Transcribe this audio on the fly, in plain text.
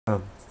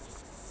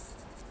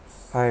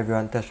Hi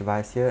everyone,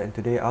 Topological here, and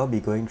today I'll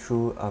be going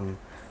through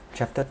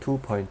chapter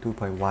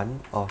 2.2.1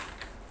 of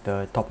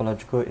the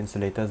Topological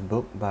Insulators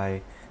book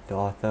by the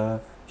author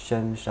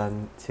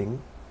Shun-Qing,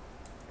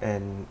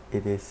 and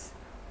it is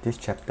this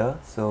chapter,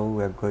 so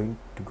we're going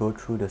to go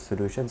through the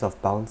solutions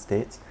of bound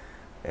states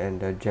and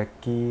the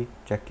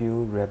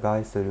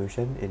Jackiw-Rebbi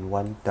solution in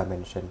one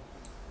dimension.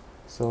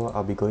 So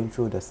I'll be going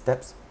through the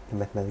steps, the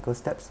mathematical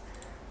steps,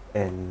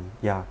 and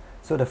yeah,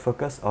 so the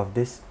focus of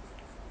this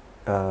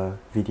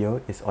video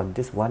is on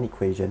this one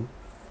equation,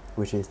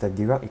 which is the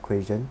Dirac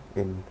equation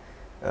in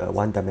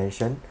one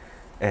dimension,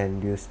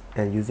 and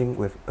using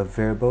with a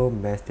variable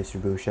mass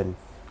distribution.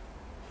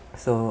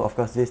 So of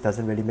course this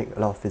doesn't really make a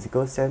lot of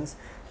physical sense,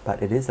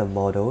 but it is a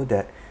model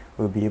that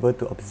will be able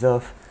to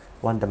observe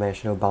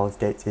one-dimensional bound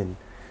states in.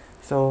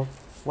 So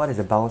what is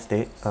a bound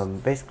state?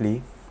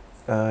 Basically,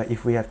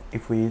 if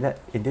we let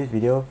in this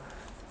video,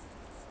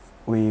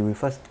 we will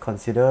first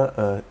consider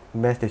a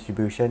mass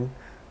distribution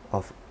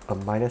of a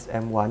minus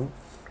m1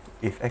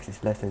 if x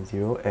is less than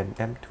 0 and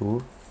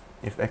m2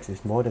 if x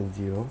is more than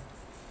 0,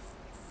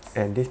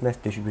 and this mass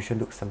distribution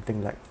looks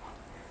something like,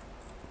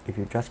 if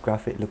you just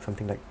graph it, looks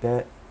something like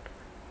that.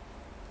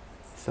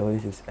 So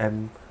this is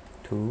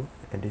m2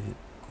 and this is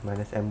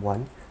minus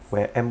m1,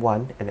 where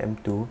m1 and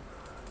m2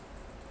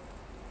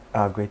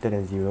 are greater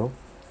than 0.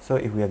 So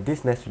if we have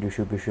this mass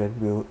distribution,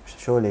 we'll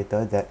show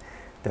later that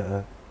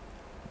the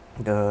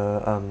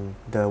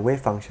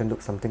wave function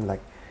looks something like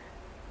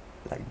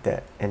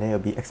that, and then it'll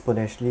be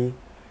exponentially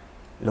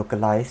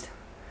localized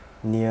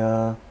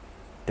near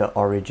the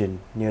origin,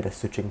 near the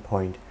switching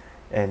point.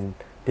 And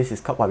this is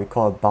called what we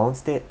call a bound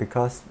state,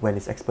 because when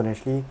it's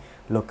exponentially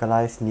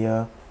localized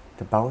near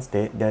the bound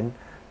state, then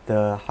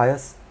the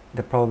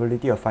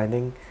probability of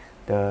finding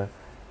the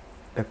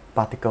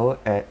particle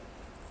at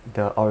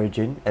the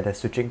origin at the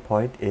switching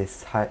point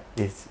is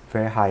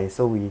very high.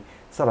 So we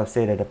sort of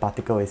say that the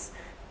particle is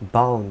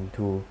bound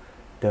to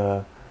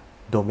the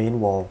domain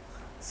wall.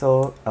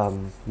 So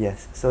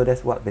yes, so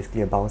that's what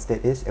basically a bound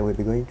state is, and we'll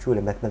be going through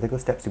the mathematical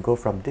steps to go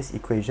from this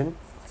equation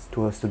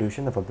to a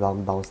solution of a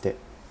bound state.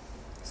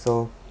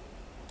 So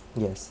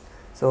yes,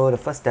 so the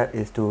first step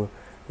is to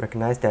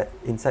recognize that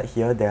inside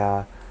here there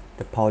are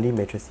the Pauli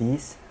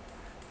matrices.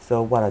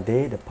 So what are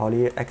they? The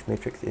Pauli X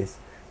matrix is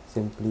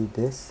simply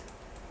this,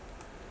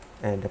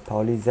 and the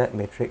Pauli Z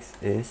matrix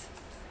is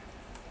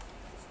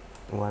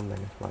 1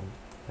 minus 1,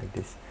 like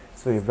this.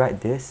 So we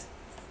write this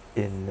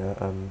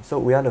in so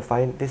we want to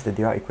find, this is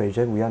the Dirac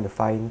equation, we want to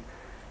find,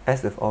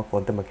 as with all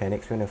quantum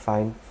mechanics, we want to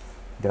find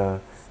the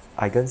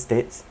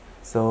eigenstates.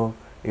 So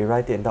we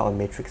write it down on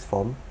matrix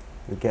form.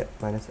 We get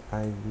minus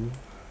IV,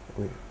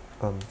 we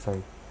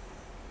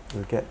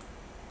get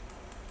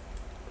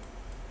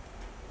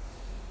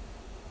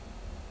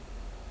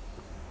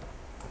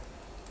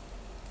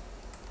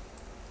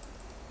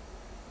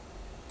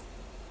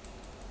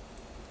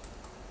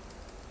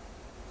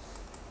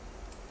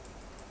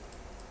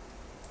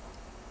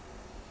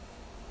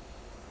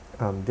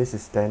this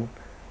is then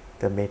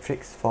the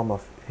matrix form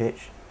of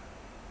H.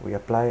 We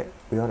want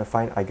to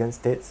find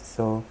eigenstates,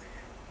 so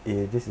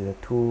this is a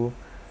 2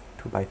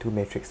 by 2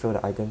 matrix, so the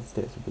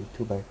eigenstates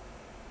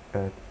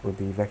will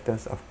be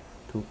vectors of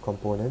 2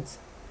 components.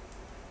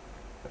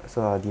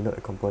 So I'll denote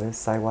the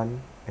components psi1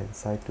 and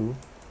psi2,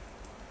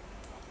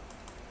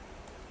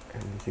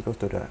 and this equals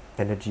to the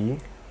energy.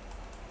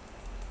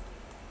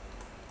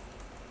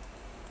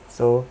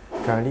 So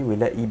currently we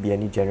let E be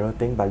any general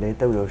thing, but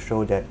later we will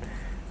show that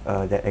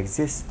there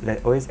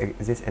always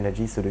exists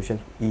energy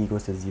solution E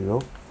equals to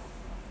 0,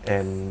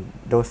 and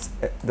those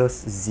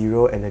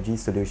zero energy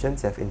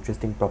solutions have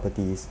interesting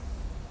properties.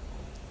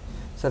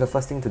 So the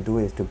first thing to do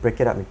is to break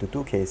it up into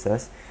two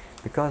cases,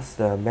 because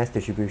the mass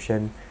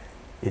distribution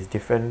is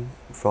different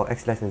for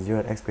x less than 0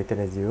 and x greater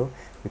than 0.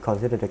 We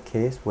consider the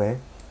case where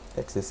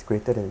x is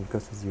greater than or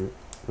equals to 0.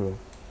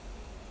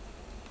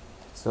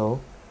 So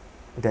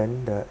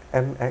then the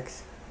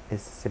mx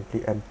is simply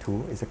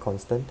m2, is a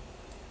constant.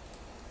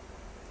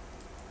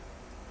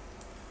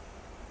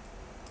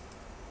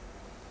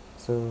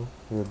 So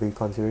we'll be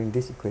considering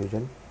this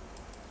equation.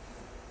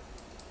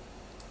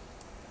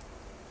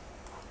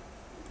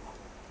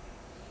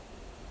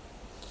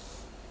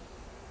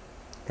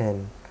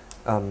 And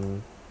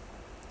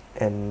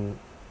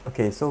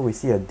okay, so we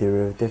see a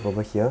derivative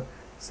over here.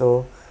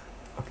 So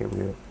okay,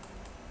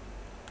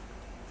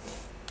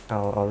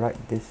 I'll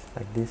write this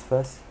like this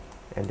first,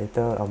 and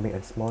later I'll make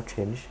a small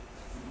change.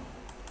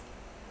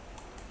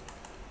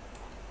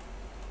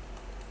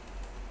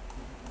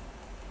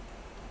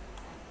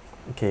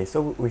 Okay,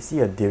 so we see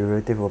a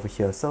derivative over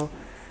here. So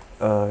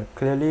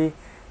clearly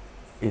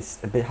it's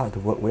a bit hard to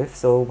work with.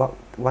 So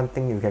one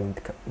thing you can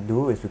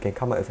do is we can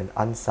come up with an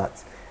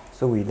ansatz.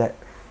 So we let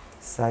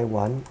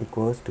psi1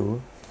 equals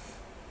to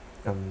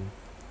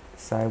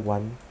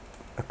psi1,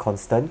 a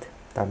constant,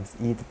 times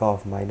e to the power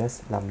of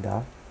minus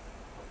lambda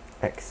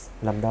x,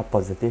 lambda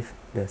positive,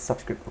 the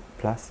subscript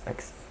plus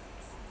x.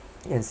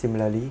 And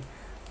similarly,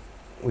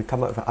 we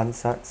come up with an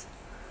ansatz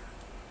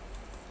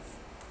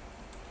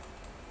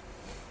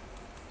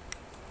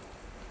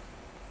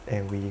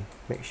and we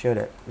make sure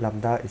that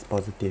lambda is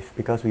positive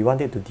because we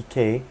want it to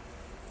decay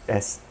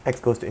as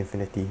x goes to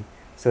infinity,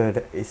 so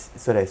that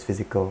it's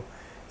physical.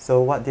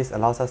 So what this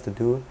allows us to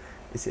do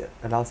is it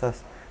allows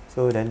us,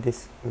 so then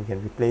this, we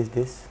can replace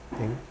this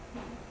thing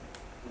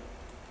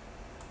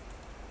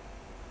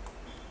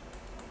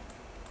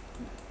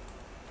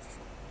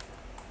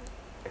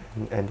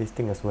and this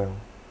thing as well.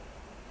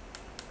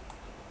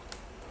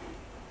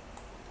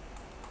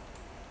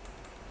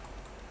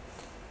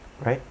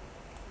 Right?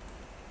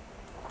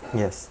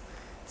 Yes.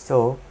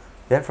 So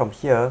then from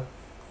here,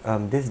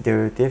 this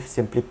derivative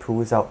simply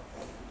pulls out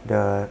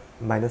the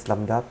minus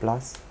lambda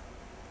plus,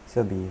 so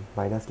it'll be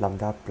minus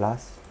lambda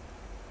plus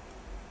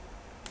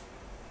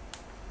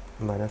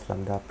minus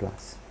lambda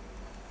plus,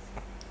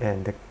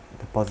 and the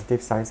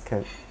positive signs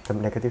can, the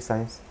negative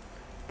signs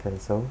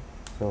cancel,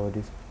 so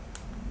this,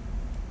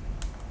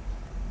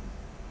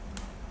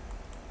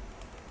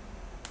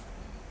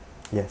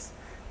 yes,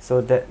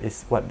 so that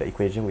is what the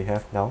equation we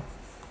have now.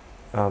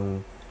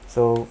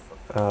 So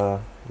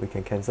we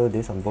can cancel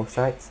this on both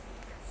sides,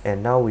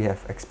 and now we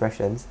have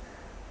expressions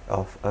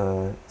of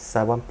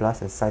psi 1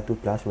 plus and psi 2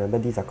 plus. Remember,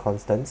 these are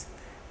constants.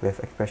 We have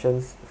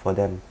expressions for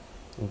them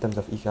in terms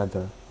of each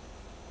other.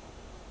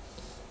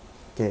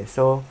 Okay,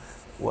 so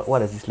what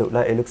does this look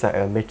like? It looks like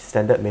a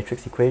standard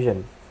matrix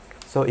equation.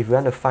 So if we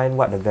want to find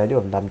what the value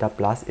of lambda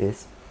plus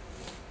is,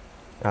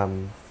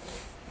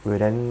 we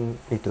then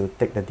need to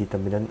take the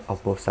determinant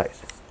of both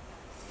sides.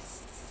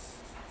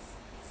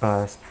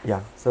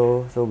 Yeah,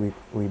 so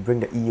we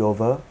bring the e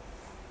over,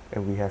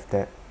 and we have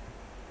that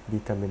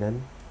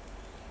determinant.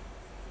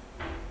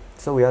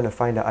 So we want to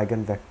find the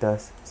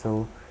eigenvectors,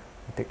 so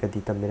we take the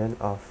determinant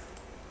of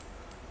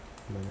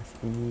minus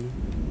e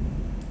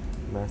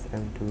minus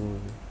m2.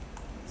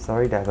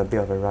 Sorry that I have a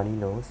bit of a runny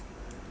nose.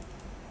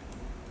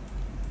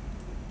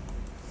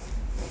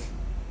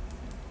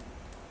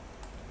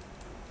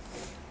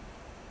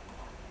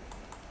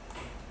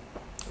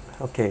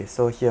 Okay,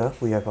 so here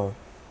we have a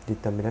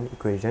determinant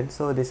equation.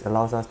 So this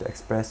allows us to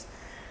express,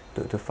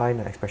 to find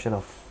an expression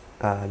of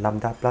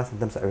lambda plus in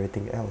terms of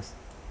everything else.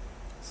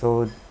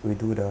 So we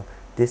do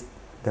this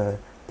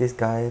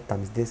guy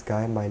times this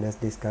guy minus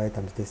this guy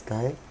times this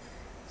guy.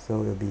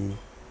 So it will be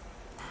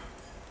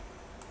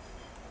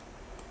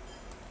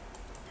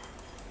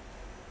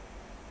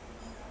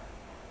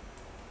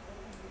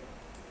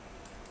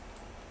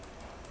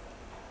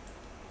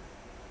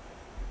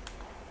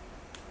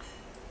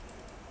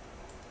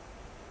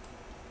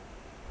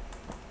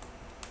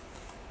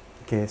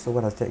okay, so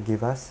what does that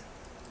give us?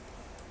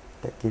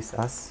 That gives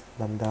us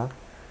lambda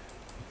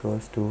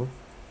equals to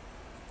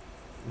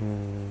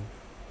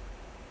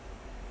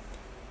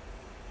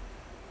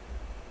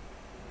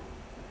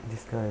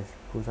this guy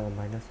pulls out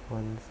minus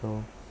 1,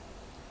 so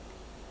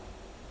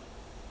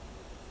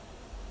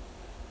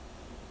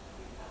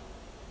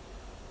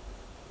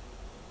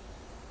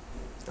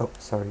oh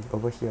sorry,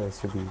 over here it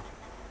should be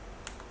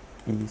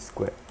e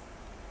squared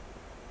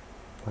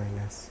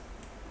minus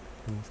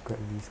m squared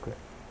v squared.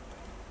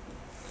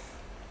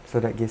 So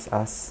that gives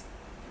us,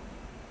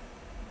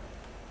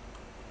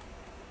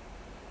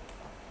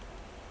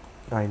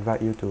 I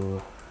invite you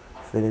to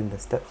fill in the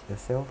steps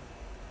yourself,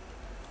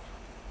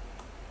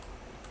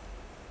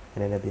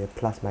 and then there'll be a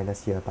plus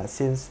minus here, but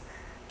since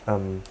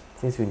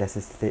we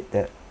necessitate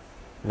that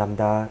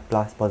lambda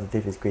plus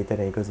positive is greater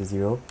than or equals to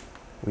 0,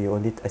 we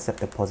only accept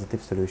the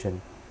positive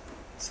solution.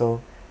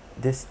 So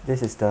this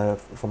is the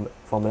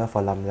formula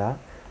for lambda,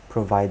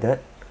 provided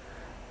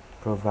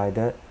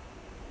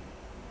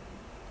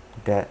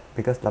that,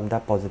 because lambda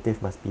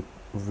positive must be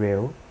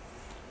real,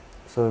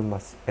 so we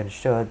must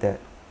ensure that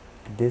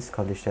this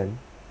condition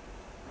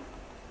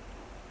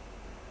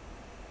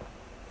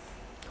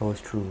holds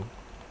true.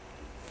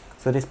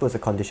 So this puts a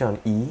condition on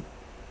e,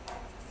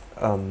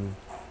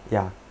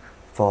 yeah,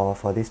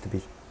 for this to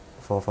be,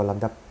 for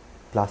lambda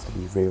plus to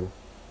be real.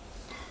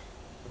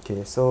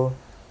 Okay, so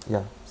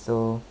yeah,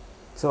 so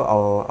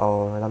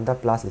our lambda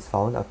plus is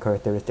found, our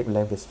characteristic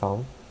length is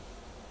found.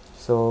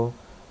 So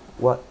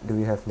what do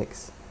we have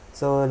next?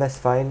 So let's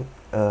find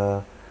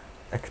a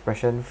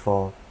expression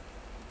for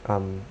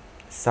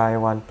psi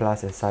 1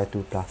 plus and psi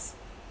 2 plus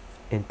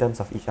in terms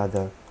of each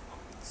other.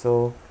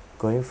 So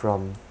coming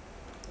from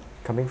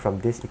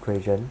this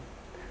equation,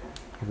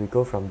 if we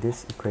go from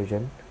this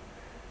equation,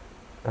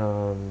 we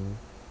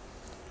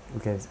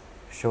can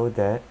show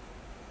that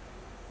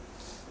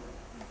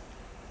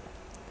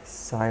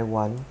psi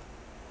 1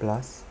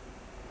 plus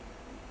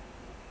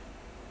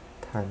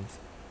times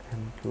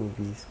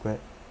m2v squared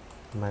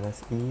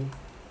minus e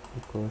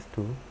equals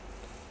to,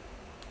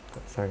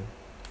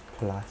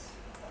 plus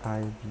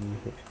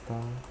ivh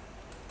bar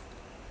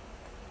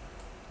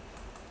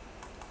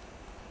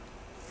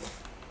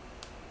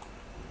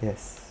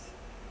yes,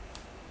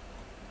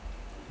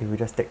 if we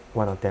just take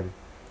one of them,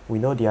 we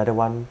know the other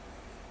one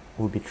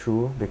will be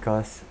true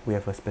because we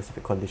have a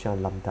specific condition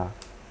on lambda.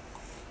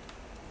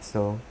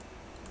 So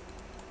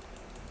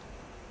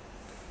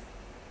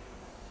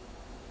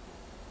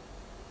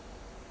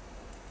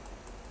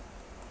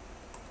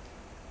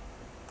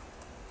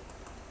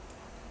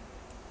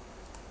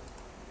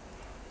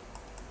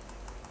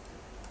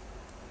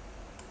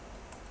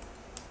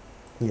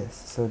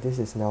Yes, so this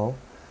is now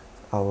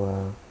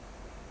our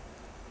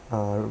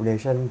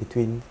relation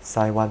between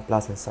psi 1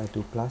 plus and psi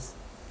 2 plus.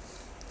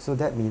 So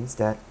that means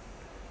that,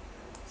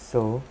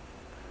 so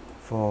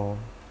for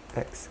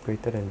x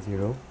greater than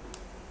 0,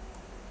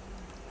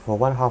 for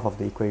one half of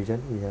the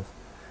equation, we have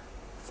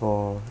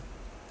for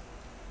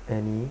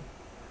any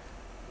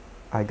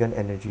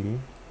eigenenergy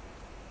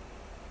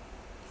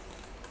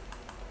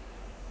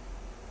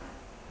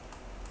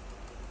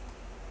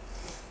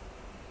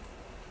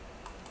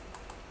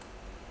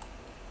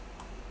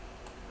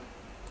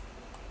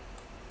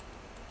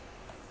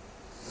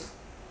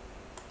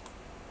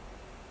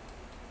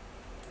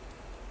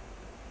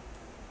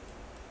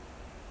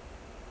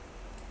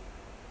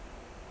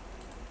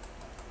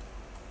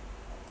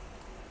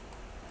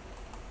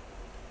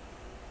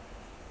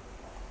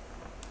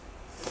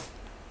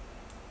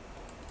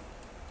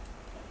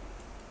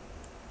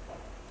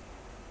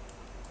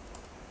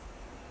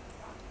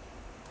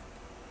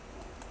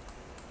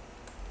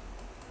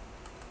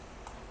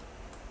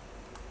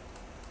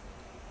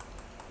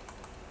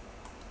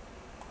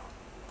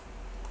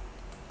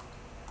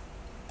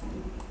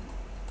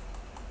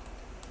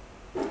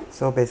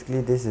So basically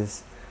this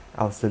is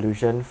our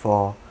solution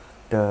for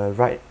the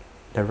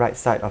right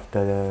side of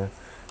the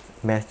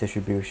mass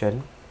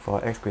distribution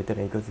for x greater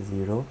than or equal to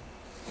 0.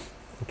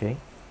 Okay,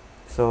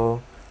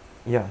 so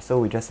yeah, so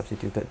we just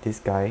substituted this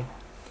guy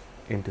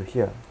into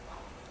here.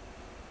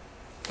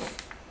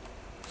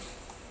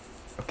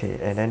 Okay,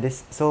 and then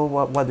this, so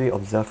what do we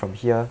observe from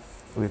here?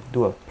 We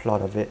do a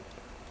plot of it,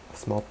 a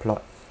small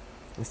plot.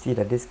 You see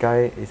that this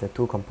guy is a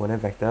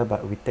two-component vector,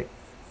 but we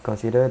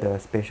consider the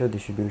spatial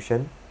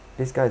distribution.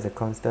 This guy is a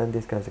constant,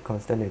 this guy is a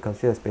constant, and we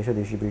consider spatial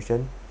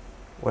distribution.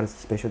 What does the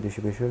spatial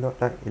distribution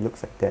look like? It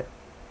looks like that.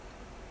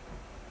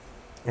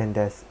 And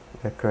there's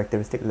the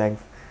characteristic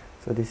length.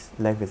 So this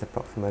length is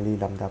approximately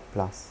lambda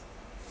plus.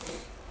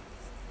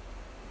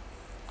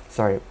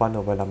 Sorry, 1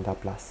 over lambda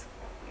plus.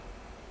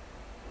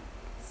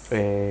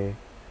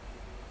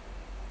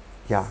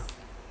 Yeah.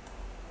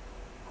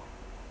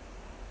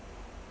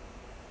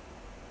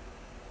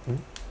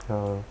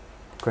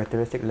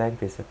 Characteristic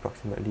length is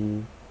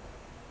approximately,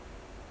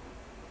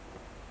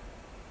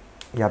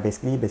 yeah,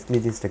 basically this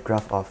is the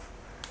graph of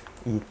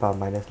e to the power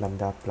minus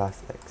lambda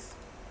plus x.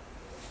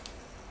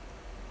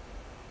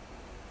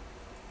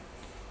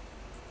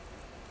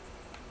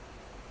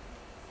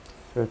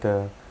 So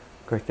the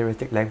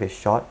characteristic length is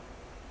short,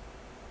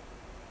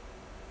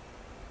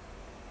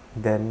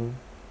 then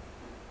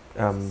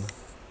it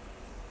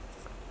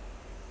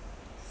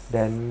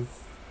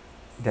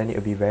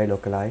will be very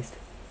localized.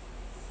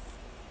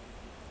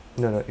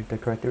 No, if the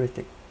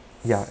characteristic,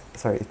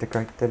 if the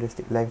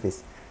characteristic length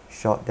is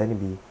short, then it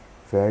will be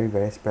very,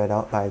 very spread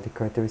out. But if the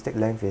characteristic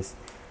length is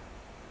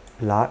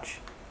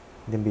large,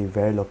 then it will be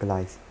very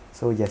localized.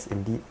 So yes,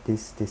 indeed,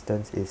 this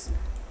distance is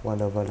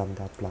 1 over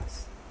lambda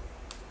plus.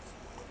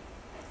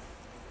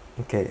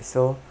 Okay,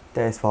 so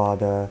that is for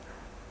the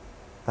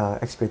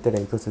x greater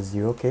than or equal to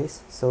 0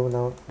 case. So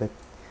now the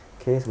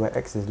case where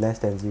x is less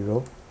than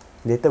 0,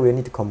 later we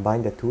need to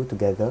combine the two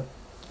together,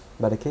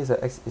 but the case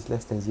where x is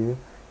less than 0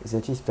 is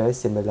actually very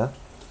similar.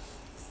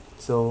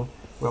 So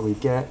what we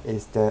get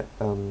is that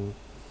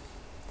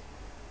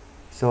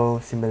so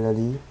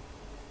similarly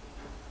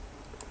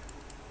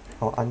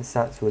our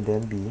ansatz will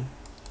then be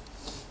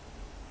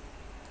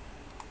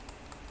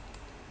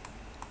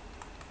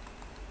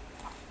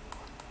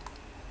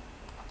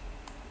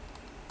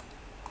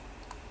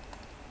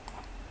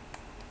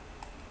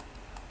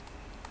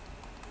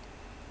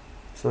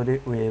so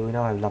we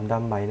now have lambda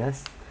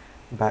minus,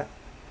 but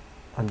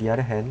on the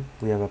other hand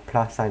we have a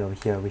plus sign over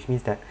here, which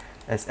means that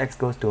as x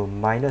goes to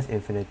minus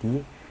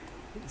infinity,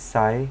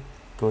 psi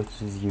goes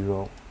to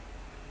 0.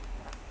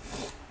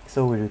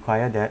 So we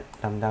require that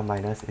lambda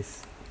minus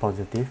is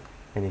positive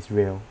and is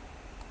real.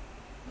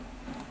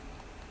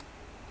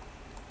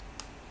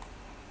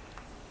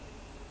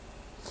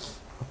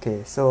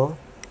 Okay, so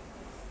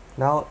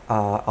now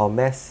our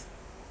mass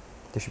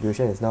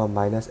distribution is now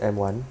minus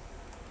m1.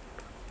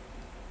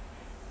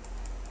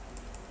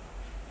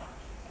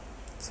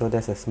 So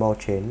there's a small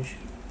change.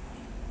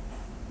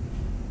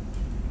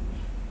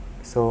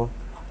 So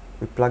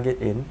we plug it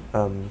in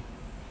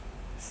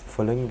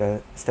following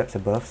the steps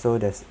above. So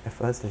there's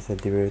first there's a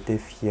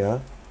derivative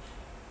here.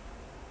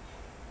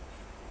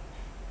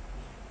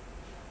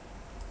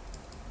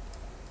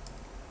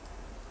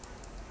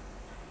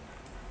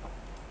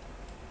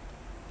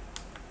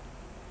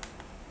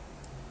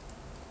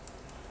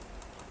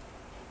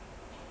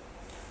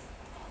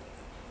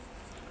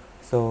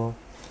 So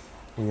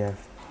we have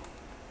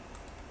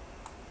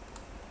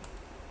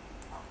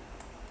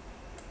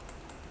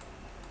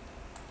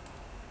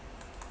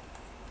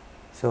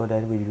so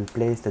then we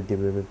replace the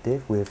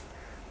derivative with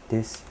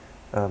this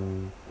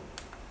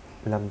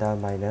lambda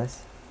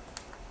minus.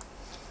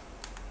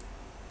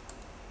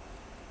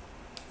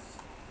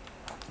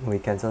 We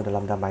cancel the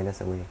lambda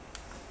minus away.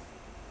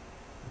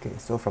 Okay,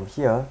 so from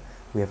here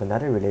we have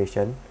another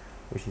relation,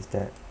 which is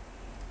that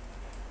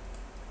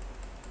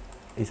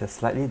it's a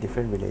slightly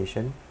different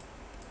relation.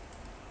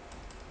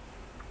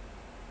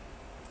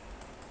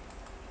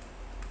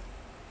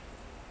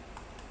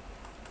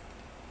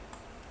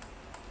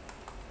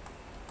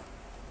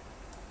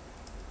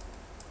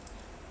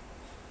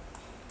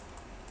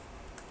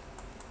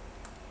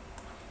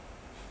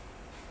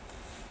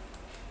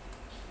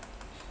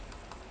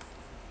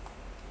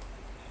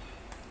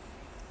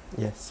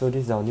 Yes, so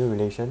this is our new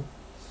relation.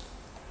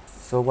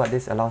 So what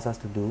this allows us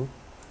to do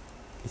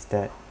is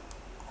that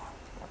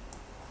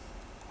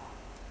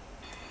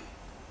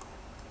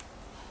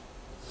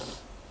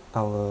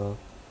our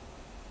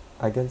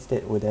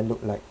eigenstate will then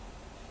look like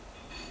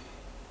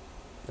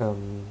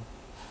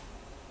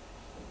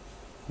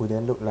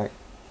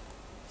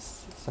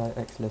psi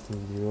x less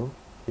than 0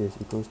 is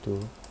equals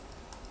to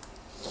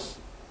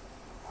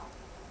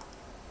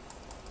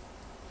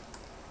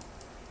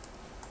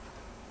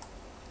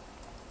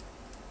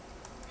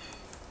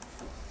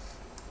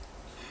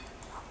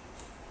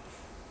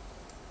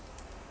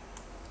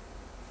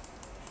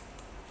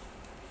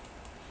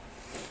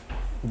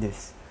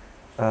this.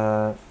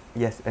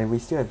 Yes, and we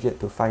still have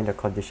yet to find a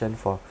condition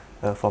for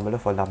a formula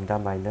for lambda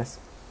minus.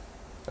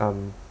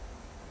 But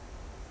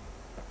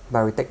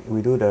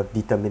we do the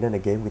determinant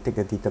again. We take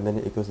the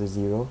determinant equals to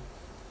 0,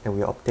 and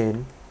we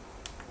obtain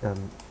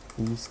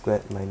e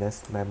squared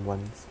minus mam1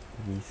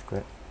 v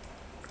squared.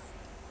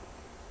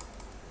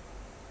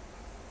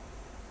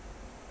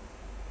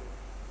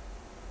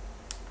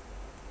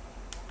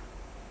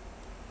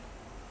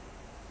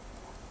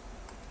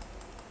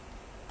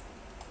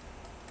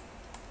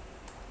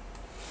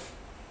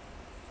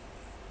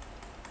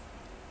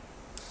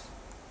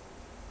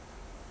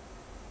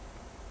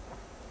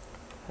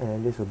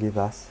 And this will give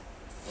us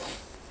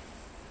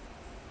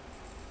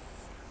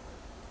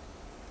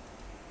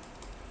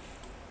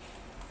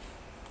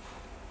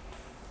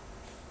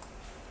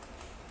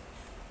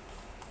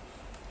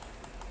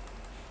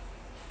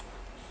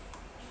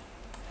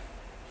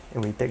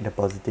and we take the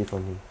positive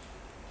only.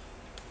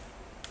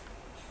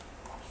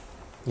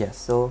 Yes,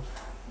 so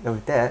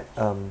with that,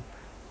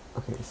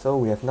 okay, so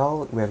we have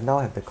now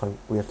have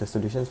the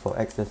solutions for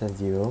x less than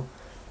 0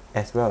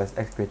 as well as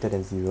x greater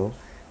than 0.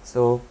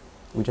 So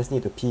we just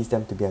need to piece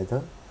them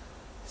together.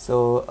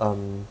 So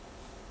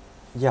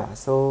yeah,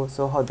 so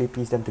how do we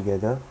piece them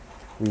together?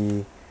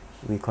 We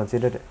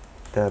consider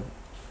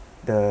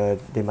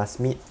they must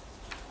meet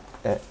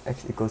at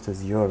x equals to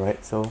 0,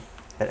 right? So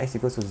at x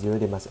equals to 0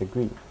 they must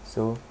agree.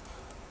 So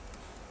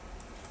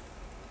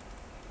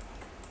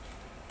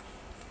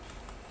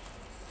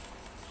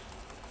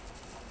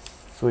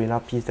we now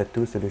piece the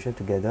two solutions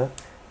together.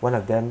 One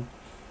of them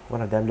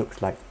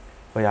looks like,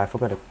 oh yeah, I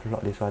forgot to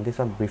plot this one. This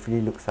one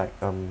briefly looks like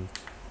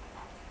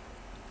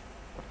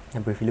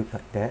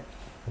that,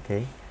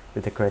 okay,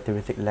 with the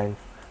characteristic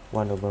length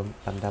 1 over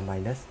lambda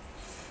minus.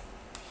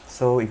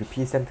 So if you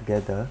piece them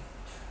together,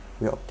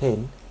 we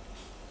obtain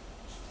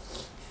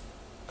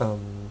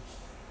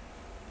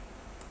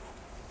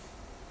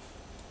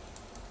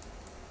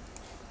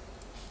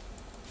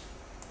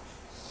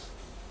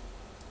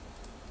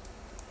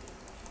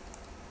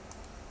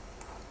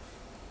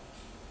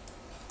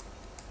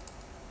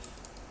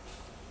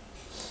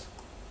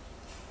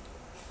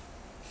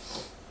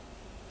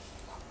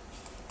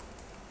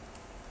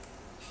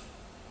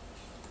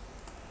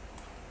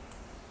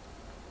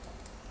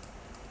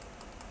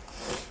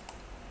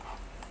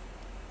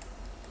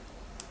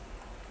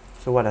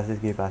so what does this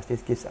give us?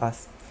 This gives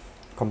us,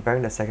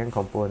 comparing the second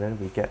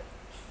component, we get,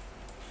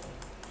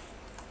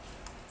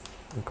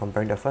 and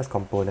comparing the first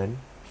component,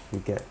 we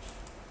get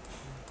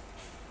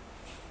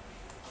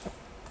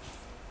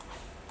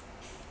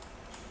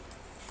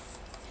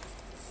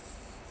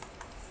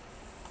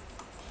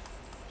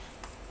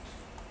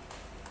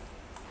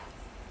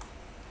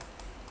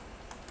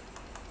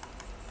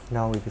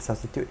now if we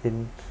substitute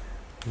in,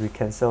 we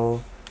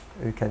cancel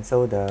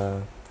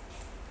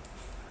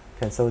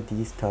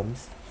these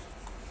terms,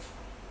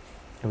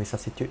 and we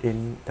substitute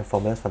in the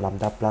formulas for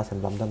lambda plus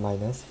and lambda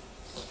minus,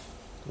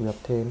 we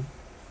obtain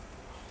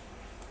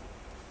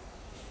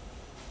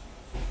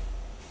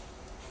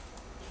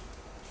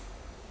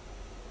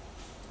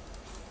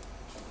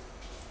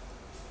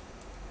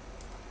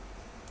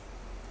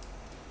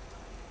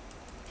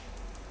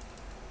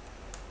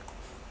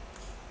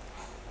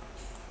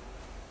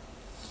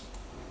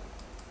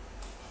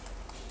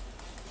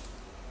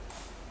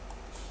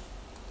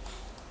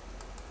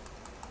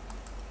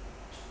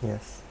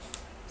yes.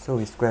 So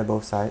we square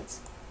both sides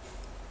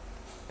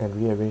and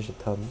rearrange the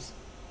terms.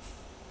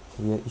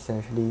 We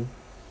essentially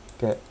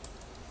get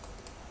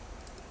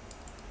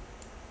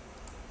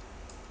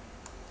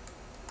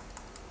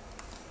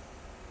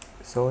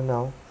so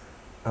now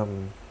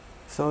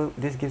so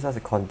this gives us a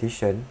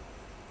condition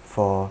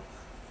for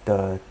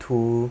the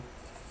two,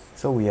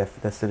 so we have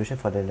the solution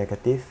for the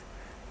negative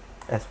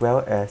as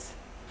well as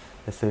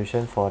the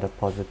solution for the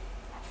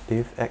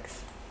positive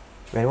x.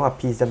 We want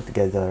to piece them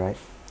together, right?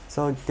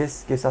 So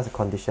this gives us a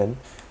condition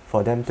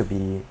for them to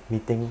be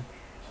meeting,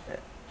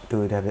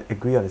 to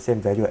agree on the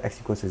same value at x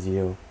equals to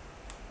 0,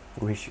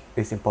 which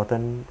is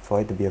important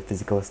for it to be a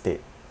physical state.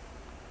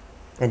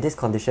 And this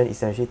condition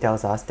essentially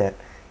tells us that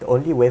the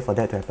only way for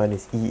that to happen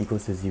is E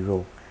equals to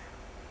 0,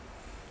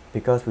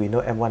 because we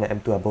know m1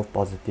 and m2 are both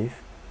positive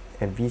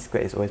and v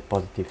squared is always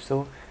positive,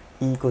 so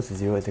E equals to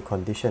 0 is a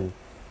condition.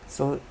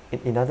 So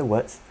in other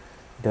words,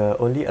 the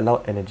only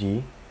allowed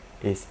energy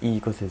is E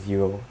equals to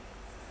 0.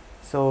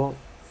 So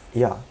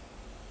yeah,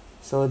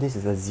 so this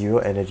is a zero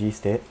energy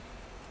state,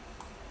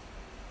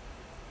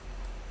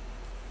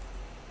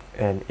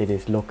 and it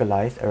is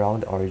localized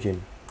around the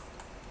origin,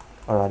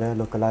 or rather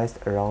localized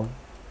around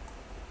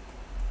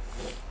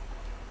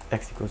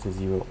x equals to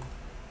 0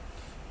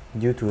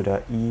 due to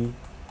the e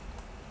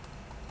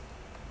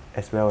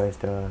as well as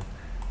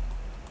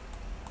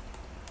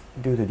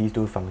due to these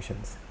two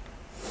functions.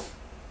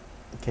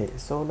 Okay,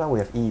 so now we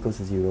have e equals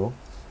to 0.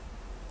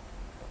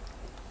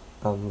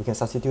 We can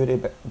substitute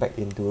it back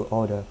into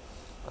all the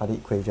other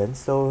equations.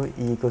 So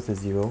e equals to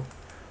 0,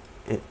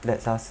 it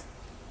lets us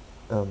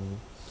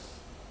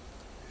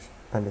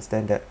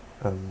understand that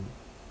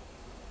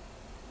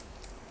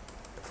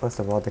first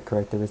of all, the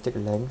characteristic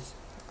lengths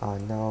are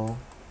now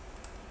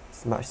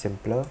much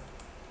simpler.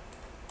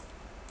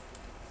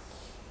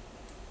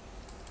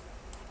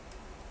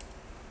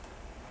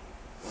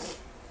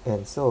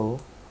 And so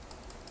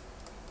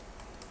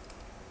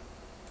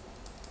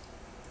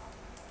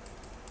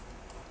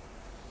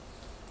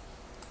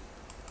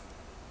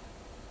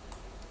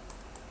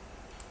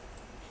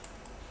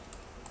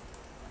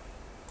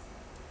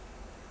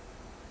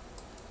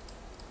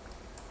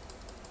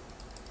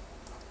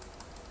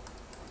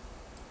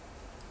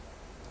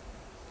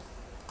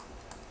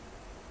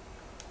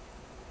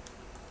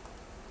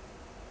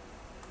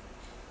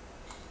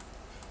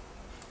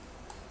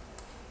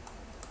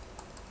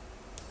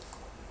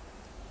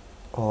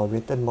or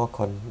written more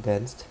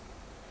condensed,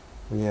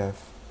 we have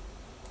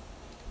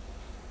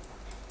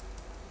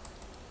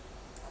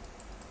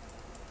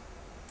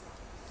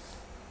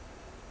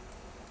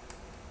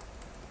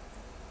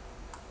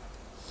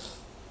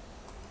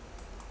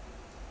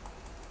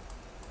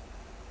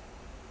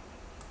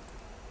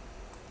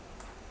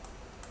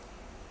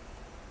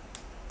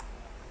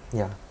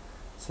yeah.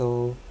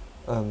 So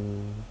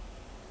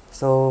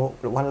so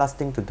one last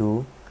thing to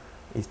do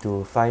is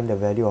to find the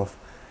value of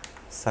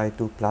psi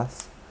 2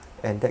 plus,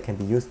 and that can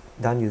be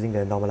done using the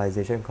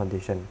normalization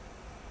condition.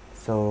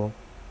 So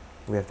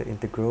we have the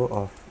integral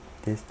of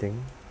this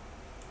thing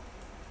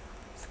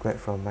squared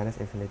from minus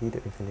infinity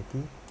to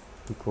infinity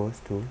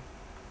equals to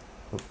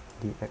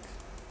dx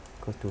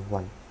equals to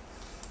 1.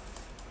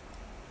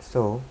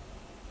 So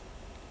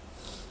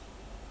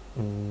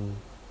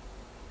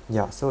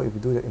yeah, so if we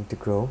do the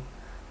integral,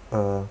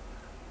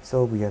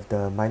 so we have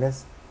the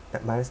minus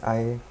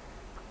I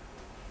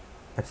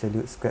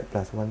absolute squared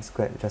plus 1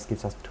 squared just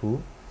gives us 2,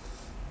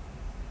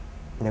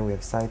 and then we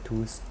have psi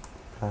 2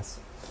 plus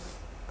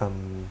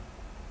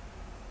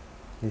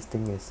this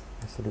thing is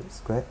absolute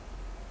squared.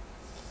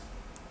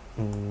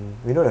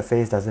 We know the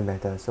phase doesn't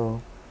matter,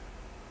 so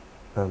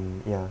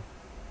yeah,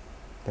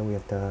 then we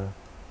have the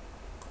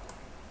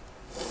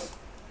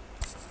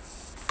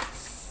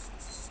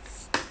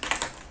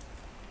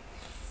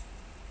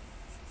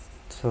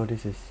so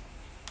this is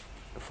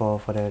for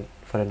the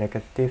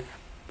negative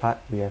part,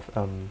 we have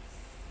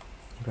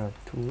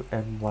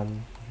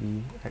 2m1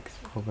 vx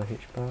over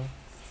h bar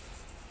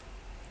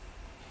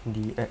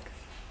dx,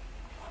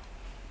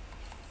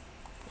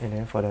 and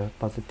then for the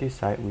positive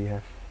side we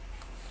have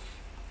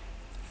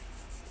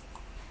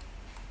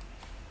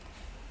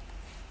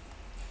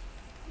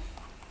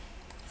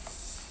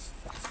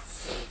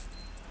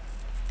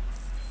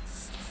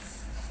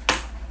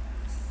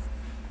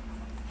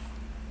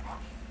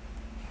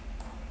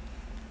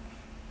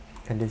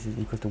and this is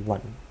equal to 1.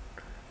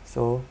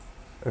 So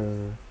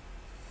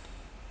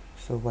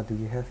so what do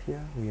we have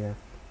here? We have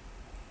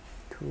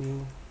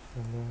 2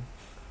 over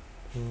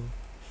 2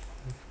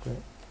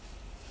 squared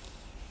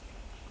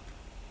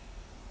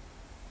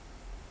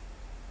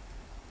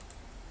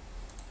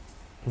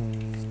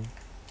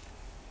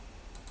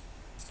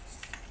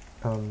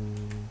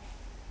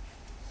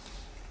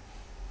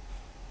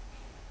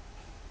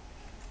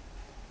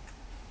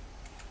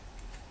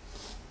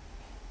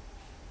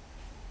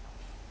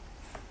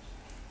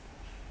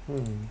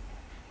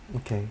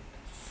okay,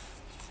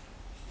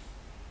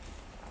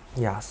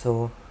 yeah,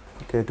 so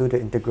to do the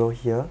integral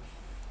here,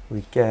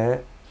 we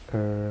get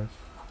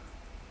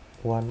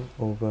 1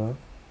 over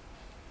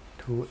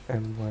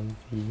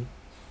 2m1v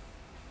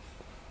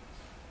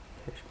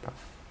h bar,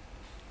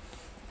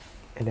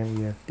 and then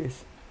we have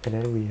this, and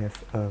then we have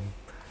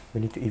we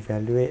need to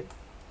evaluate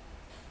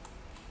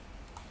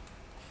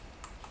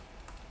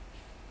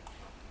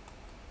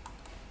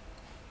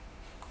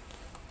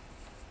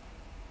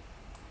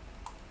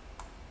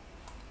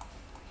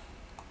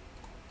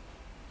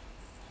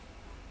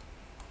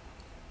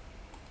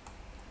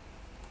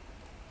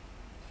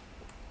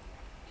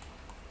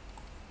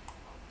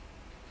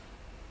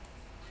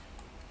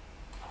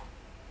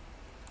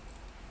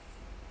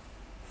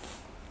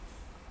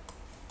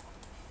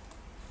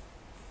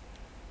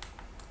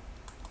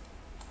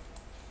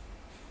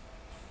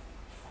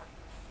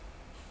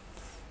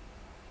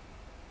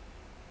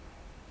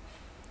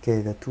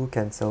okay, the 2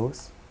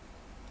 cancels.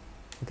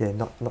 Okay,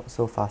 not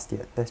so fast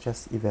yet. Let's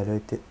just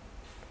evaluate it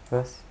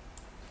first.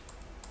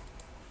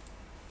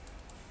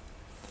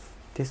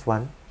 This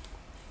one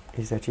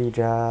is actually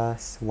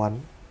just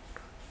 1,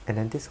 and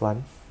then this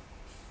one,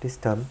 this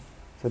term,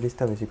 so this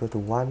term is equal to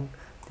 1,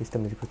 this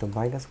term is equal to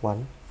minus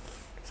 1,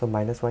 so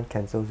minus 1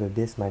 cancels with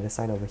this minus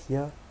sign over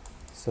here,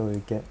 so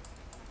we get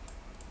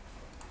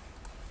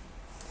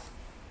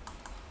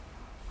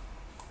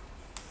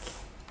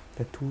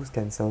the 2's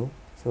cancel,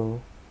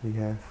 so we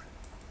have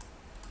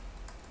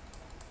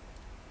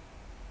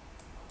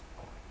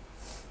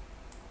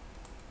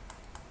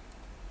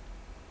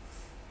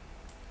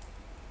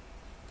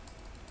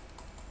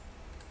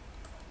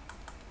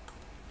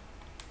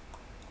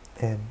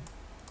n.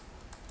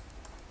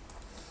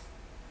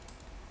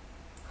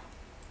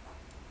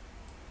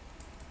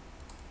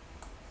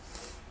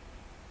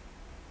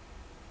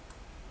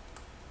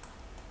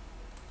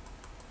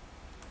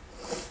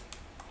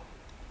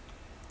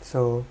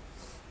 So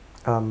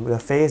the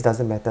phase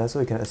doesn't matter, so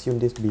we can assume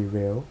this to be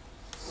real.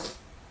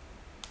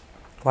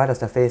 Why does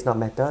the phase not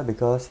matter?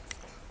 Because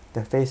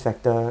the phase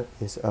vector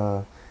is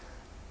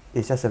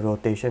just a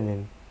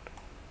rotation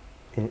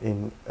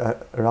in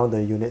around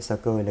the unit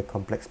circle in the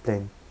complex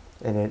plane,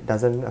 and it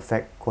doesn't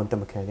affect quantum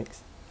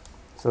mechanics.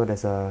 So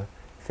there's a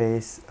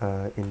phase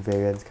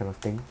invariance kind of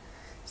thing.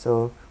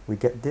 So we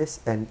get this,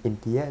 and in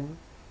the end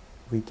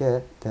we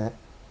get that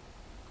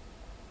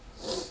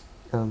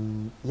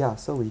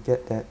so we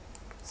get that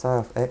psi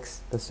of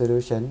x, the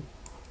solution,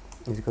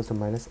 is equal to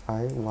minus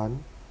I1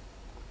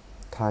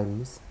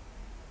 times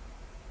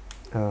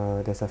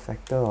there's a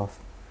factor of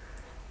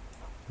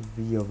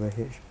v over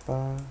h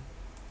bar.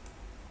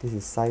 This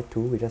is psi 2,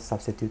 we just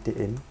substitute it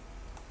in.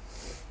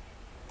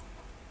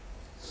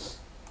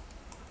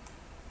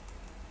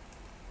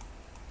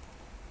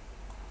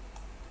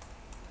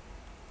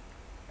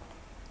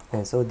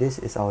 And so this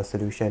is our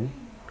solution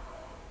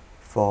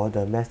for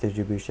the mass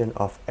distribution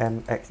of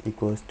mx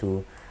equals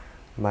to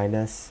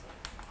minus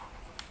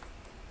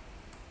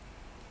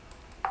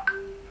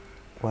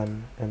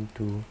 1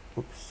 m2,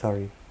 oops,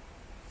 sorry.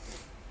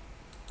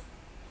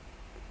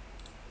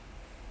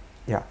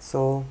 Yeah,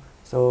 so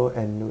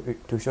and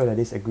to show that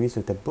this agrees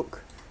with the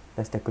book,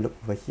 let's take a look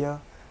over here.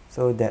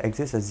 So there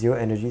exists a zero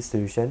energy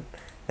solution,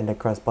 and the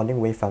corresponding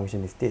wave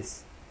function is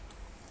this.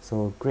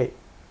 So great,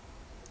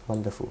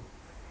 wonderful.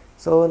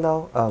 So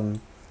now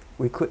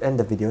we could end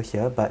the video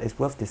here, but it's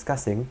worth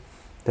discussing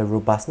the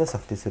robustness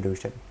of this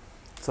solution.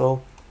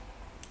 So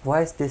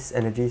why is this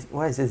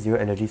zero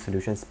energy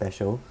solution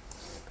special?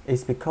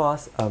 It's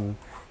because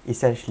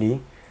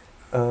essentially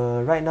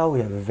right now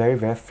we have a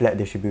very flat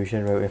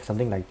distribution, right? We have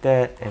something like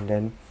that, and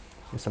then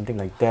something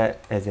like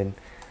that, as in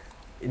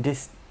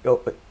this.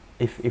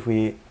 If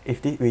we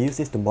use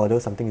this to model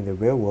something in the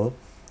real world,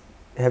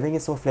 having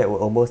it so flat will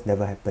almost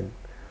never happen.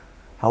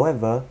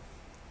 However,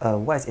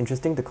 what is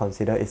interesting to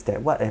consider is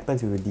that what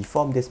happens if we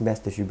deform this mass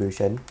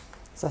distribution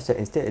such that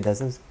instead it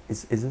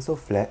isn't so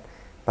flat,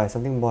 by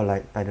something more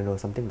like, I don't know,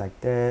 something like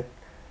that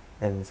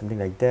and something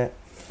like that,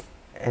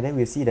 and then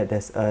we see that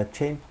there's a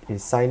change in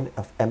sign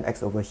of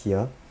mx over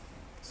here.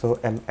 So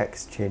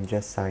mx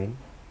changes sign,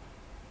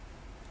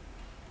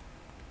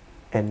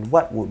 and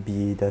what would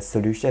be the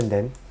solution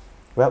then?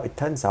 Well, it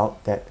turns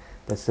out that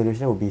the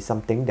solution would be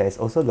something that is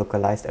also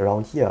localized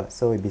around here,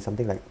 so it would be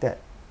something like that.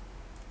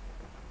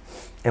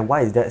 And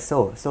why is that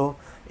so? So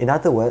in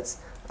other words,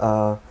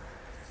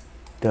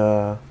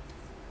 the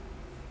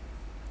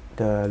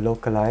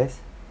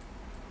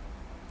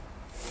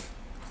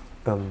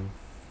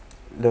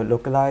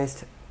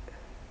localized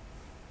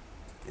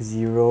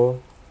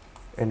zero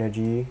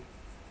energy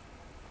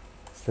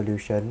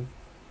solution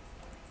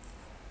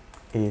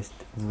is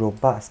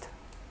robust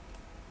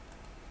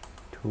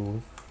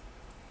to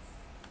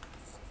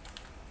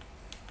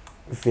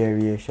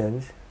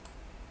variations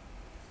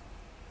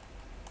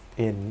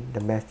in the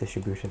mass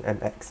distribution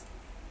mx.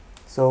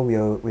 So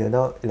we'll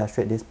now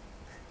illustrate this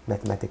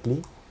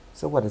mathematically.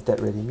 So what does that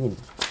really mean?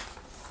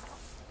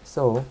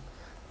 So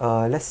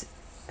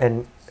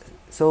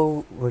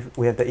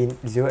we have the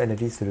zero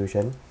energy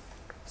solution.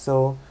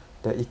 So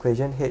the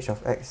equation h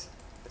of x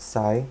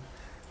psi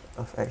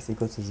of x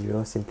equals to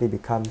 0 simply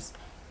becomes,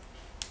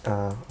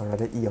 or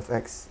rather e of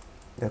x,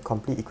 the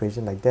complete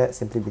equation like that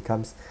simply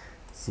becomes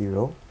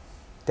 0.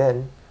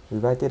 Then we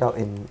write it out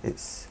in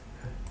its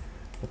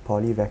the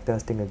Pauli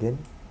vectors thing again.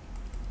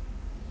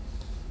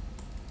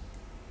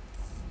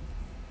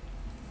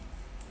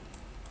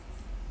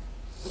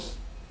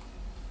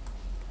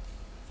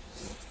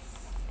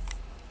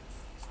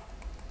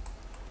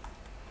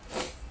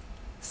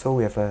 So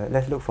we have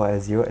let's look for a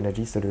zero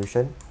energy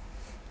solution.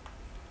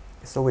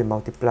 So we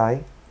multiply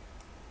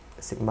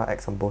sigma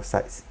x on both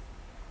sides.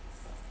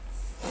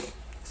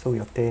 So we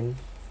obtain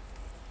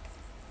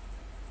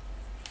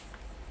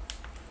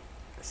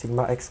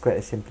sigma x squared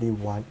is simply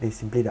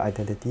the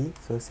identity.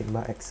 So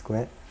sigma x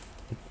squared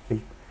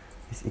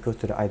is equal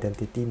to the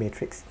identity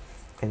matrix,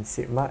 and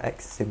sigma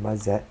x sigma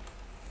z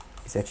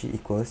is actually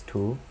equals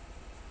to,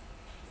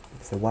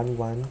 it's a 1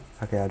 1.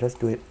 Okay, I'll just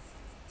do it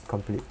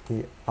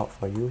completely out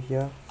for you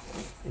here.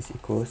 Is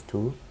equals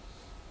to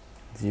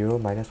 0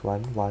 minus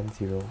 1 1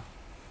 0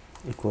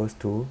 equals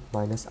to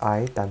minus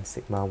I times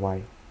sigma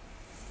y.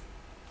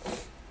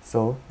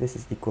 So this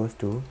is equals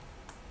to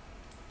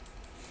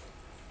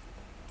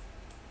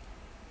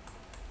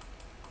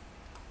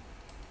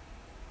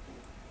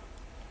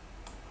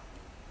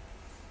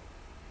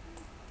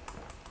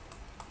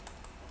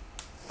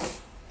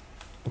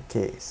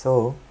okay,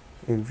 so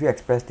if we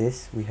express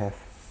this, we have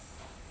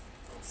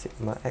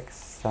sigma x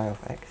psi of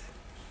x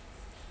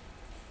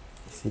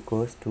is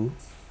equals to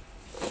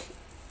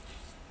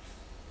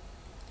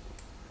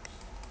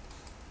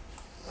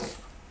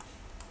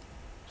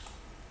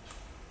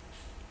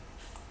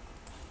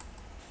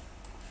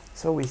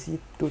so we see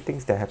two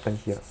things that happen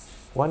here.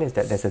 One is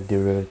that there's a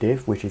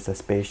derivative, which is a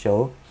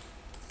spatial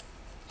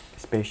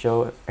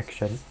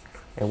action,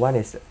 and one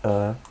is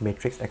a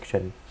matrix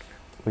action,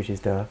 which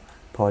is the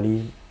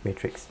Pauli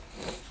matrix.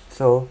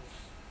 So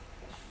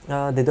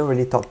they don't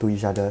really talk to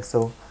each other,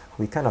 so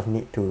we kind of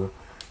need to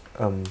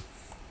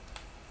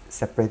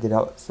separate it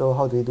out. So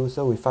how do we do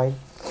so? We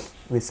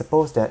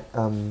suppose that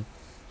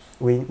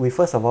we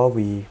first of all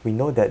we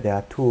know that there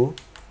are two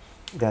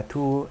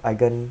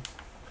eigen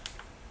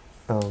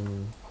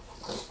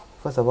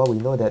first of all we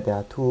know that there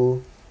are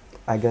two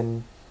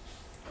eigen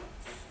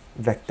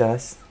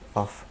vectors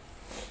of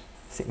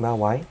sigma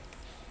y.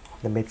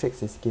 The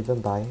matrix is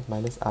given by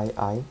minus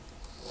I,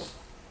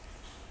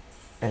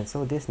 and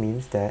so this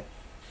means that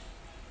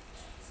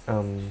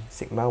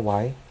sigma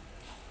y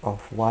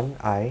of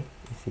 1i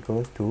is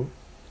equal to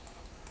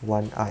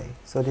 1i.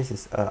 So this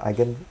is a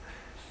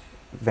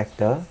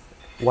eigenvector.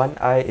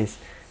 1i is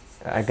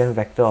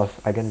eigenvector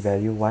of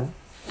eigenvalue 1,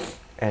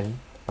 and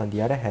on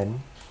the other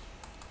hand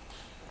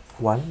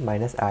 1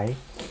 minus I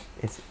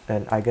is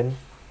an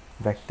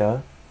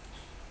eigenvector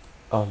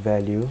of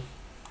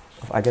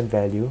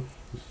eigenvalue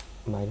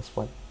minus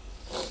 1.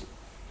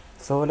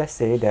 So let's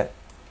say that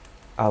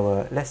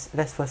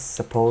let's first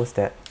suppose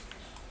that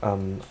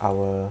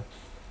our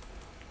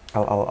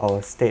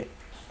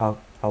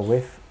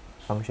wave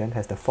function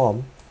has the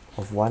form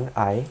of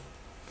 1i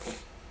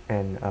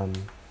and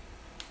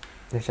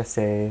let's just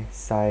say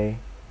psi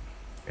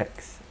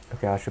x.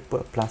 Okay, I should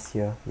put a plus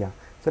here. Yeah.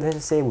 So let's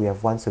just say we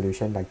have one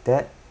solution like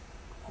that.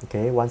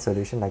 Okay, one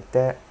solution like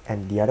that,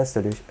 and the other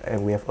solution,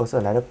 and we have also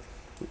another.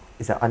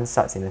 It's an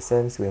ansatz in a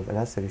sense. We have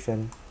another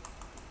solution.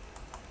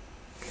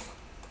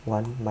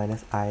 1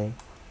 minus I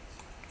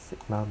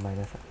sigma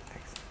minus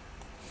x.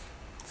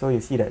 So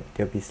you see that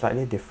they'll be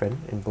slightly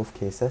different in both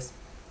cases.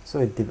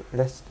 So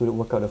let's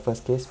work out the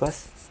first case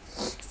first.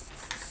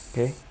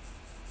 Okay.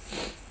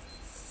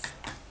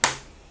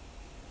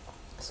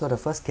 So the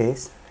first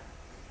case,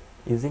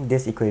 using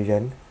this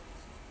equation,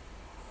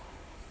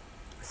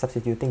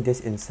 substituting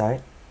this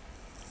inside,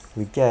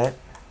 we get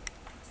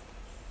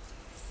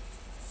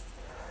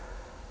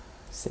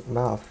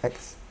sigma of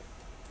x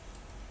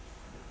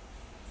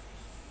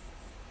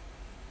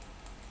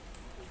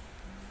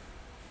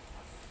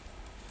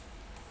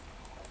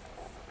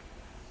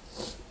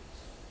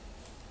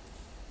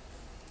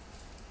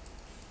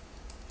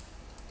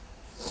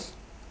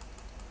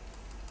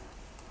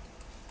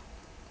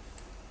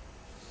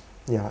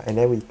yeah, and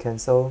then we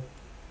cancel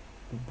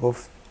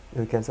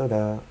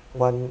the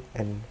 1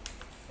 and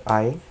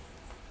I,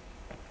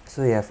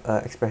 so we have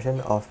an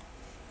expression of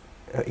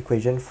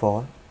equation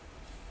for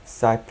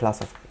psi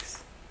plus of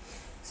x.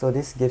 So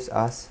this gives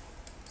us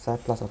psi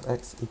plus of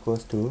x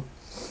equals to,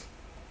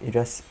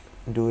 it's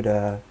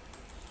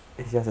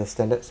just a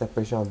standard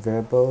separation of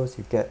variables.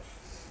 You get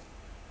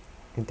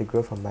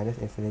integral from minus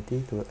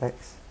infinity to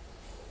x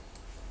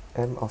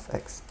m of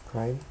x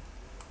prime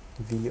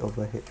v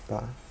over h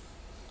bar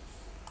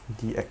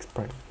dx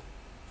prime.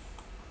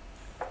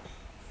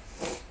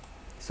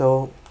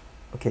 So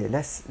okay,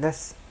 let's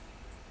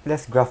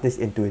graph this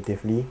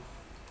intuitively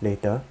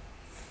later.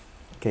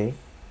 Okay,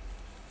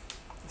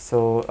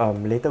 so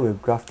later we'll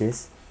graph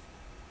this.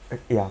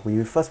 Yeah, we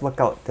will first work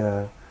out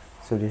the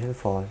solution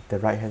for the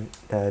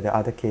the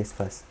other case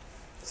first.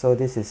 So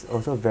this is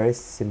also very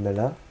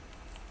similar,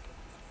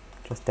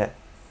 just that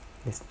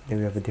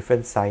we have a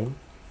different sign,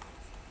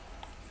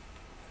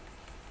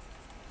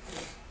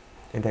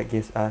 and that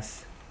gives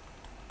us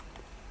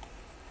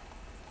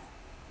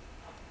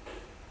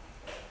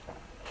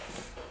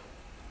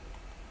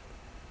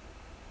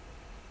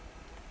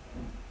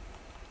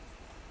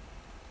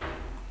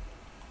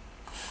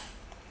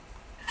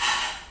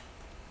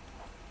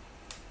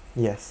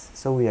yes,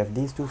 so we have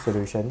these two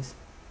solutions.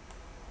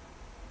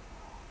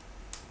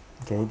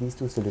 Okay, these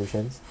two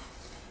solutions.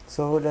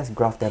 So let's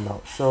graph them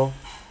out. So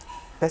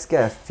let's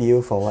get a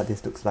feel for what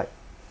this looks like.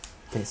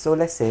 Okay, so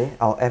let's say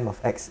our m of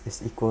x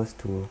is equals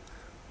to,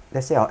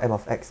 let's say our m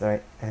of x,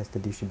 right, has the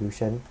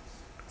distribution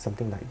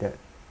something like that.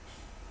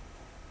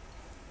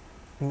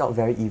 Not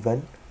very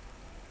even,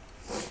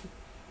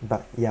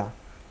 but yeah,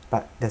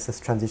 but there's a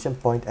transition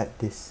point at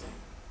this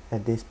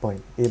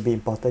point. It'll be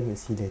important, you'll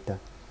see later.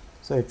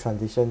 So it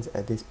transitions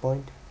at this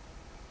point.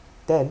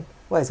 Then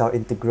what is our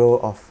integral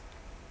of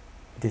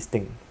this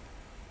thing?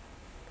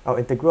 Our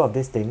integral of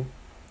this thing,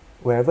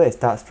 wherever it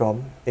starts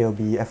from, it will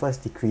be at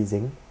first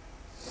decreasing.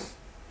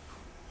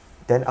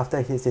 Then after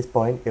it hits this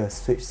point, it will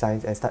switch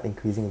signs and start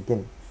increasing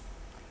again.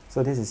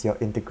 So this is your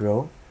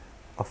integral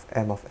of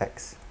m of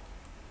x.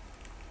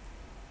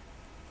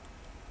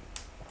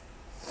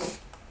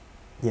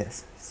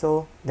 Yes,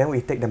 so then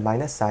we take the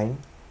minus sign.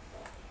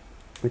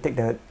 We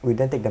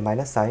then take the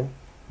minus sign.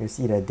 You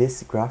see that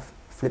this graph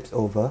flips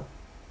over,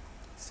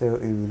 so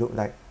it will look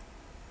like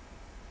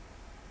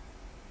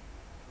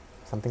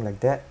something like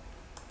that.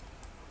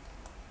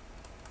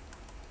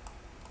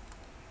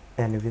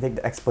 And if we take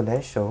the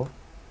exponential,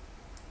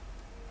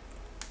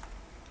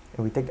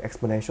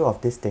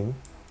 of this thing,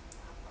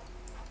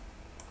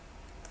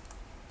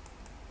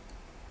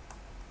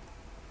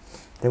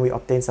 then we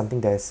obtain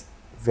something that is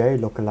very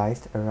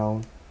localized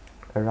around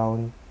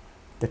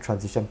the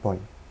transition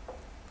point.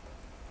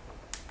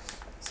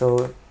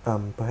 So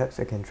perhaps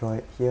I can draw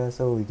it here.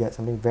 So we get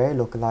something very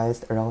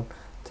localized around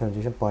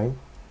transition point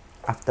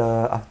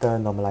after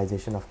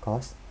normalization, of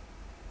course.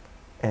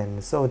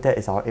 And so that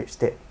is our H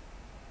state.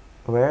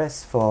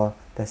 Whereas for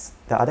the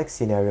other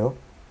scenario,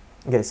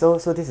 okay, so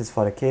this is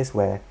for the case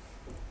where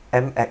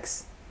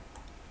mx,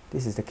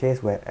 this is the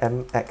case where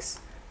mx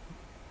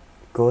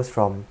goes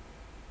from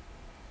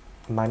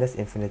minus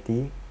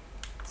infinity,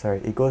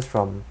 sorry, it goes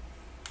from,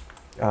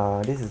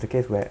 this is the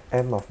case where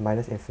m of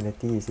minus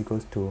infinity is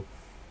equals to,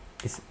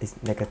 is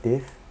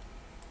negative,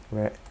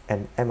 where,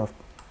 and m of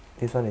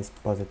this one is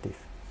positive.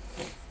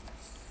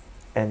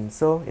 And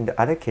so in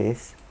the other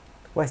case,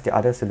 what is the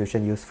other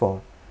solution used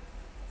for?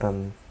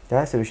 The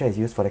other solution is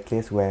used for the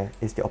case where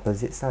it's the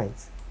opposite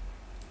signs.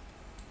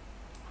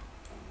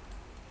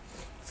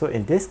 So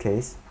in this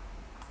case,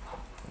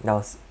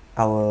 now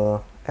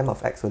our m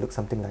of x will look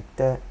something like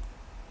that.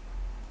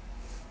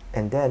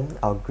 And then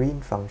our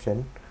green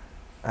function,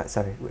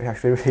 sorry, I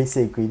should really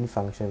say green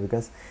function,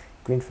 because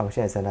green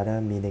function has another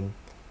meaning.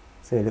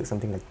 So it looks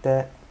something like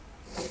that.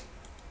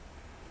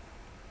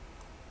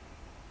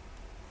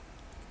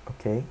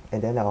 Okay,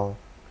 and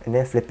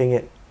then flipping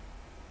it,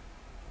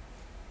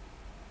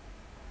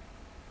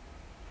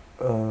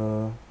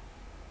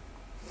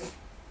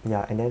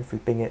 yeah, and then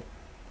flipping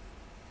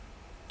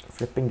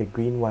the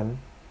green one,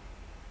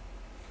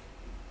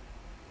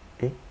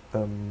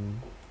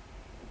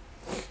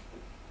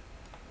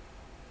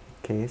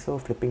 okay, so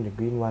flipping the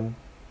green one,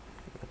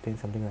 obtain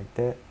something like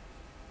that.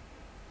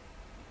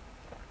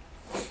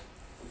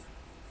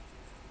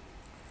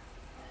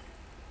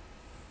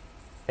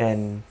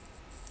 And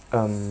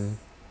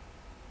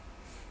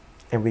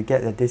we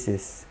get that this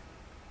is,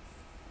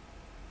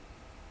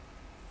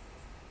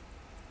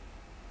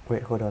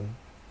 wait, hold on.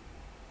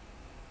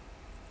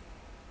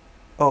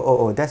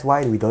 Oh, that's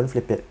why we don't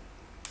flip it.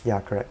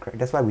 Yeah, correct.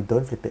 That's why we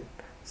don't flip it.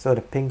 So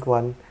the pink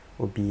one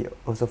will be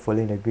also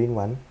following the green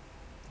one.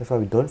 That's why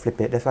we don't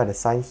flip it. That's why the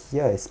sign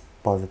here is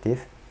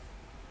positive.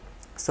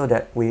 So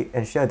that we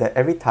ensure that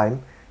every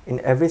time, in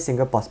every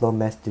single possible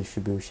mass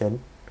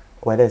distribution,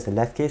 whether it's the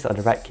left case or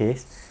the right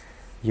case,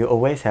 you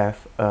always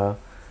have the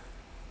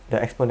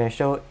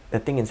exponential, the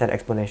thing inside the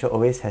exponential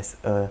always has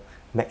a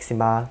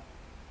maxima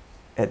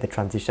at the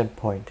transition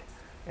point.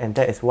 And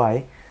that is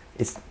why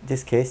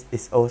this case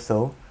is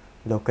also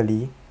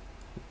localized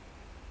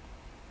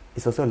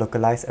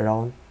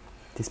around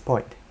this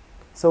point.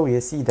 So we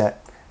see that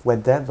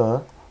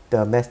whatever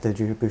the mass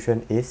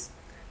distribution is,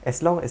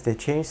 as long as they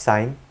change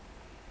sign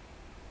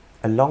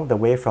along the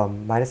way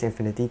from minus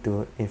infinity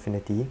to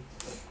infinity,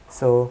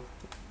 so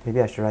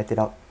maybe I should write it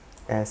out,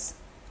 as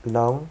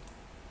long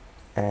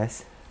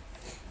as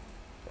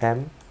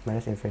m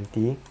minus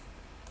infinity,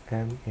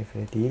 m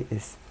infinity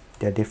is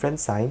their different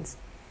signs,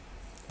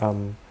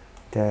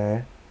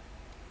 there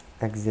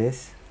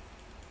exists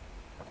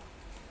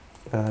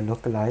a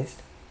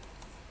localized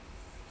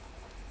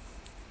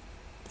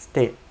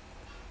state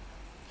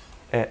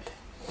at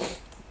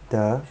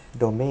the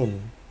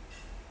domain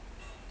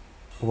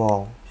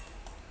wall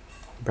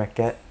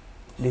bracket.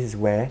 This is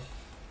where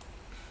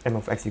m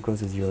of x equals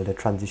to 0, the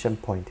transition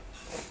point,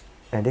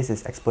 and this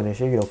is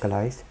exponentially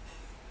localized.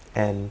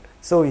 And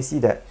so we see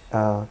that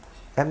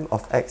m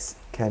of x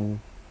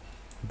can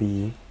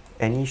be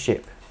any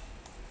shape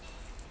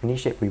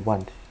we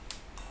want,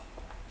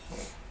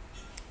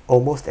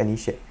 almost any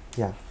shape.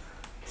 Yeah,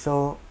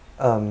 so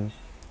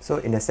so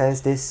in a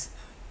sense, this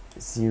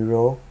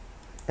zero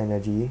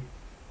energy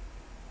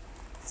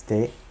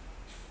state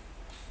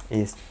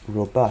is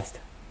robust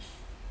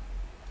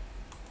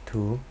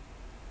to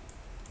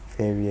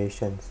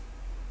variations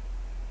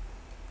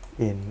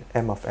in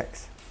m of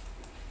x.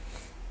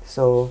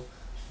 So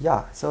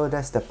yeah, so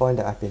that's the point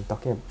that I've been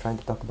trying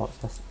to talk about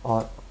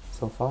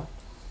so far,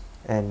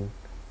 and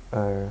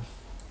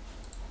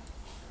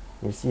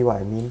you see what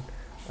I mean.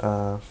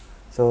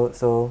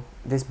 So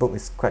this book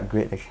is quite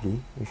great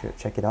actually. You should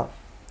check it out.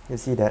 You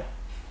see that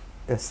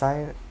the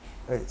sign.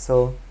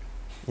 So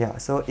yeah,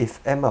 so if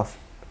m of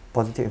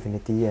positive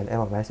infinity and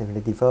m of minus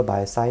infinity differ by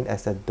a sign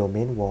as a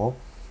domain wall,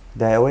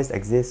 there always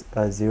exists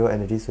a zero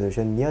energy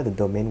solution near the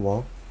domain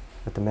wall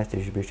of the mass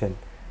distribution.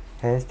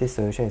 Hence, this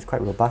solution is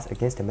quite robust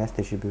against the mass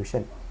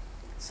distribution.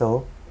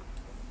 So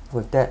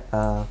with that,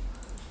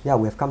 yeah,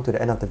 we have come to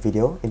the end of the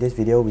video. In this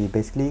video, we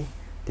basically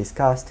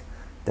discussed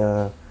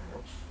the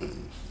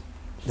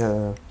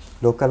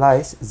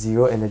localized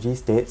zero energy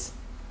states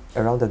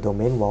around the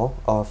domain wall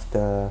of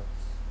the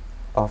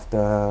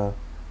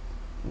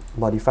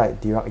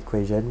modified Dirac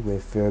equation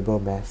with variable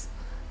mass,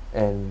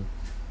 and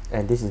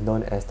this is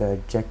known as the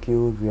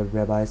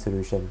Jackiw-Rebbi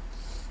solution.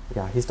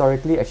 Yeah,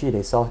 historically, actually,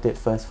 they solved it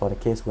first for the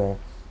case where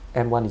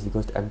m1 is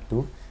equals to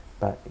m2,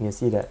 but you can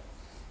see that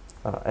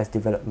as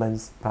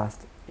developments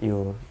passed,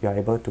 you are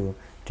able to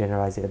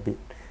generalize it a bit.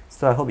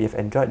 So I hope you've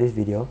enjoyed this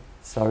video.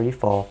 Sorry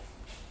for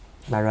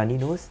my runny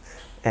nose,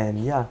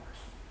 and yeah,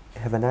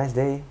 have a nice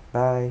day.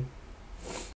 Bye.